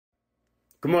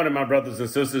Good morning, my brothers and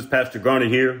sisters. Pastor Garner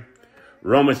here.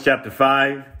 Romans chapter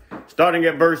 5, starting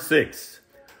at verse 6.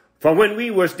 For when we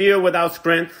were still without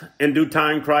strength, in due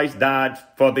time Christ died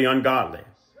for the ungodly.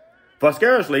 For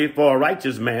scarcely for a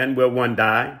righteous man will one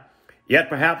die, yet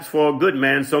perhaps for a good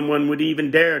man someone would even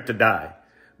dare to die.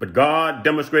 But God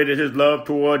demonstrated his love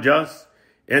toward us,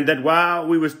 in that while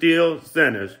we were still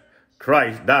sinners,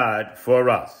 Christ died for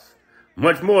us.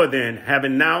 Much more then,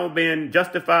 having now been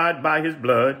justified by his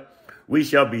blood, we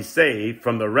shall be saved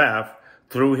from the wrath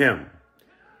through him.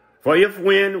 For if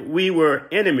when we were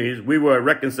enemies, we were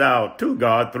reconciled to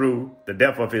God through the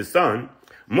death of his son,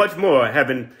 much more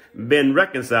having been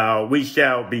reconciled, we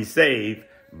shall be saved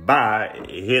by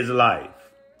his life.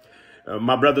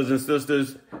 My brothers and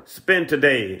sisters, spend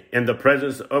today in the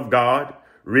presence of God,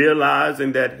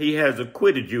 realizing that he has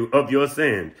acquitted you of your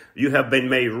sins. You have been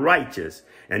made righteous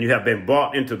and you have been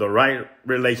brought into the right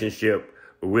relationship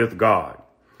with God.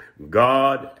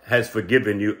 God has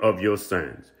forgiven you of your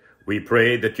sins. We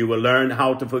pray that you will learn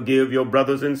how to forgive your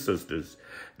brothers and sisters,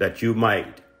 that you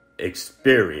might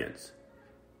experience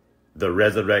the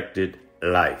resurrected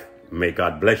life. May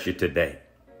God bless you today.